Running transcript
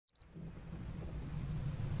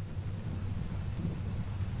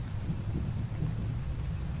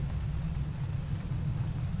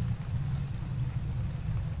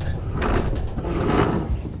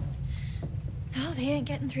they ain't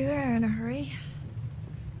getting through there in a hurry.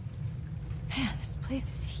 Man, this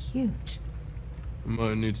place is huge. I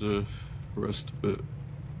might need to rest a bit.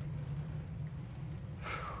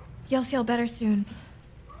 You'll feel better soon.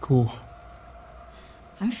 Cool.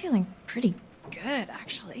 I'm feeling pretty good,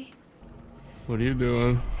 actually. What are you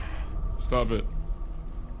doing? Stop it.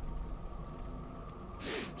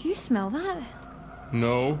 Do you smell that?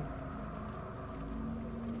 No.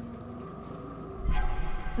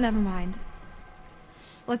 Never mind.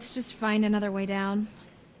 Let's just find another way down.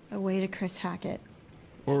 A way to Chris Hackett.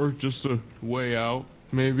 Or just a way out,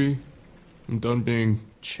 maybe. I'm done being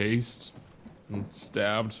chased and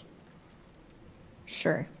stabbed.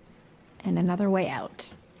 Sure. And another way out.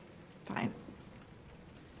 Fine.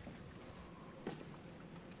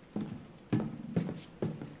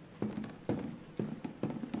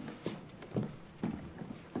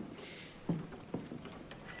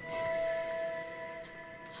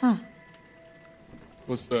 Huh.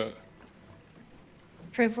 What's that?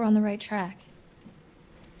 Proof we're on the right track.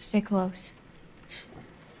 Stay close.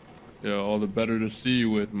 Yeah, all the better to see you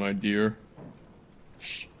with, my dear.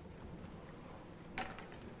 Shh.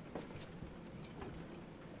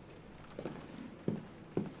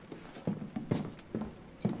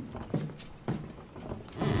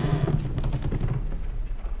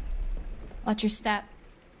 Watch your step.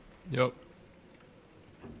 Yep.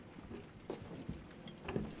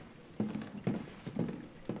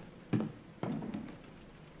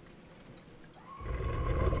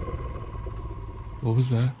 What was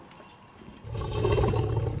that?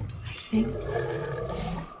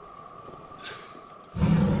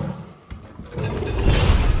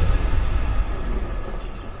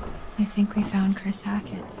 I think we found Chris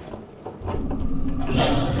Hackett.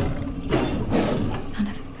 Son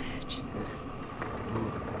of a bitch.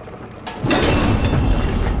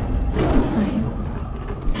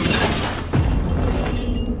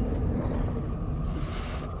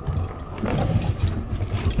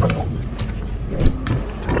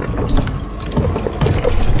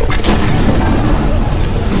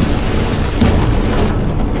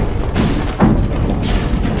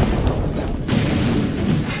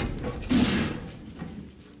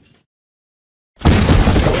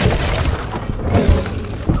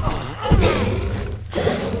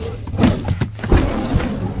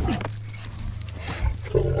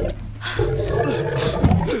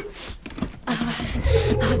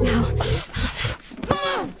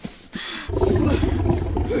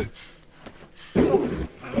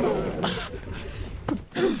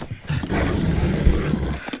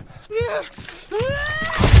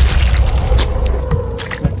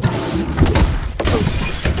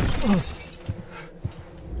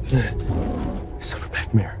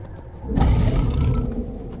 Silverback mirror.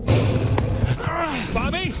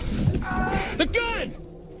 Bobby! The gun!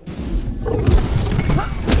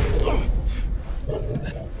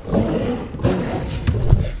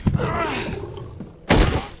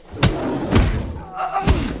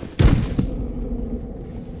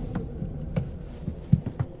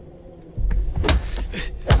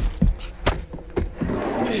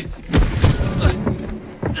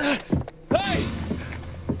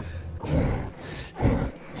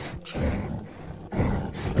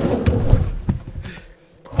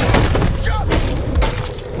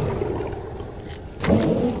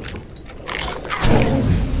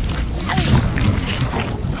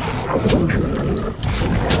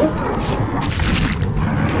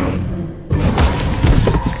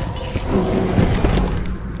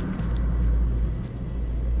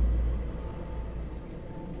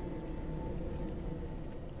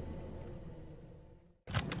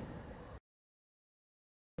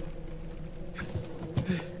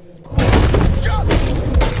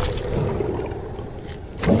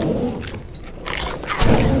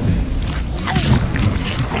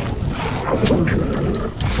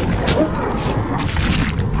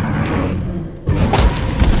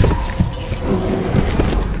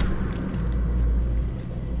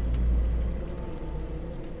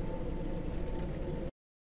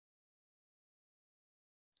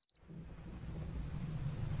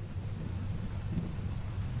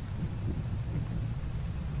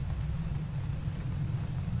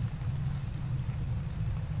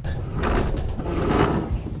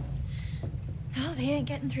 They ain't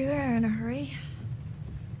getting through there in a hurry.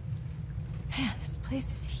 Man, this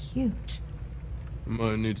place is huge. I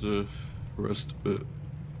might need to rest a bit.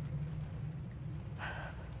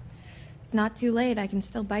 It's not too late. I can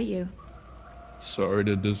still bite you. Sorry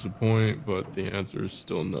to disappoint, but the answer is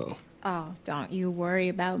still no. Oh, don't you worry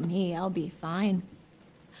about me. I'll be fine.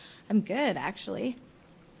 I'm good, actually.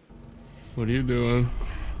 What are you doing?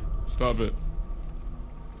 Stop it.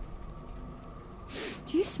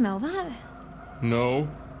 smell that? No.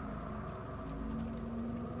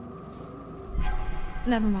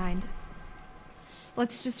 Never mind.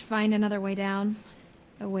 Let's just find another way down.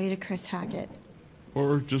 A way to Chris Hackett.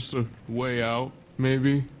 Or just a way out,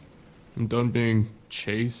 maybe. I'm done being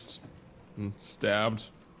chased and stabbed.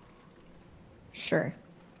 Sure.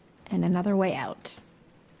 And another way out.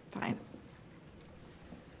 Fine.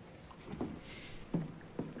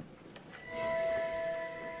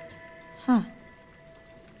 Huh.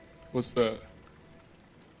 What's that?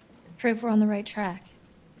 Proof we're on the right track.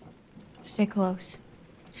 Stay close.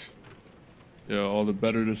 Yeah, all the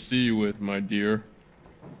better to see you with, my dear.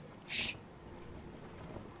 Shh.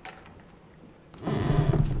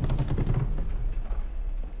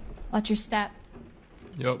 Watch your step.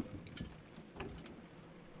 Yep.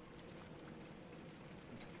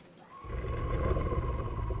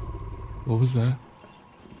 What was that?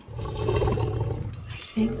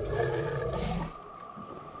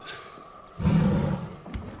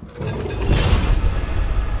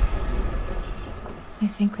 I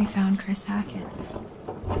think we found Chris Hackett.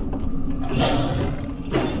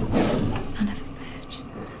 Son of a bitch.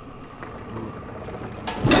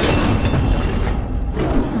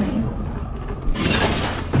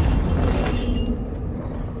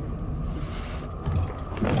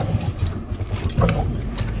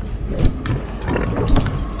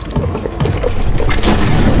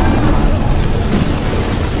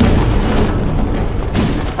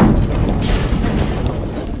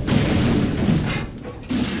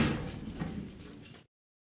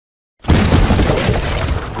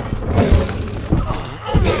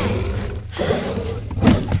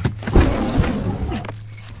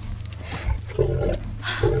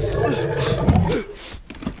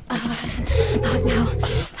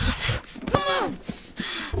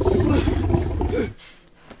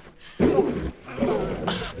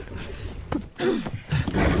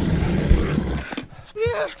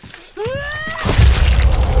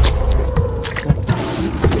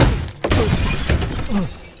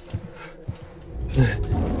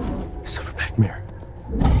 Silverback mirror.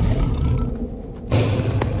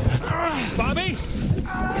 Bobby!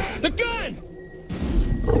 The gun!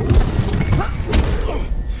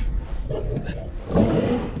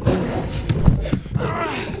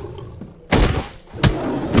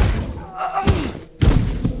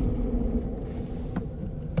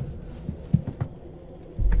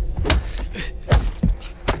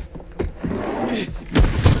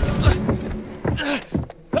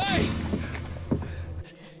 Hey!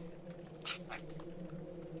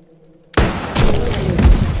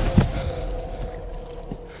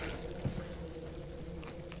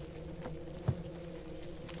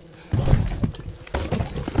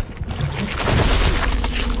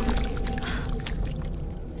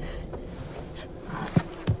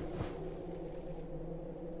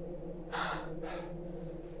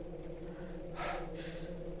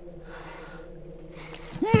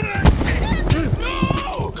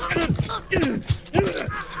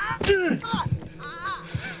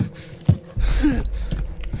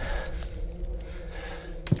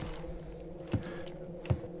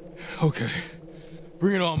 Okay.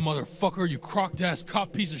 Bring it on, motherfucker, you crocked-ass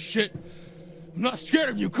cop piece of shit. I'm not scared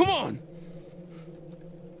of you, come on!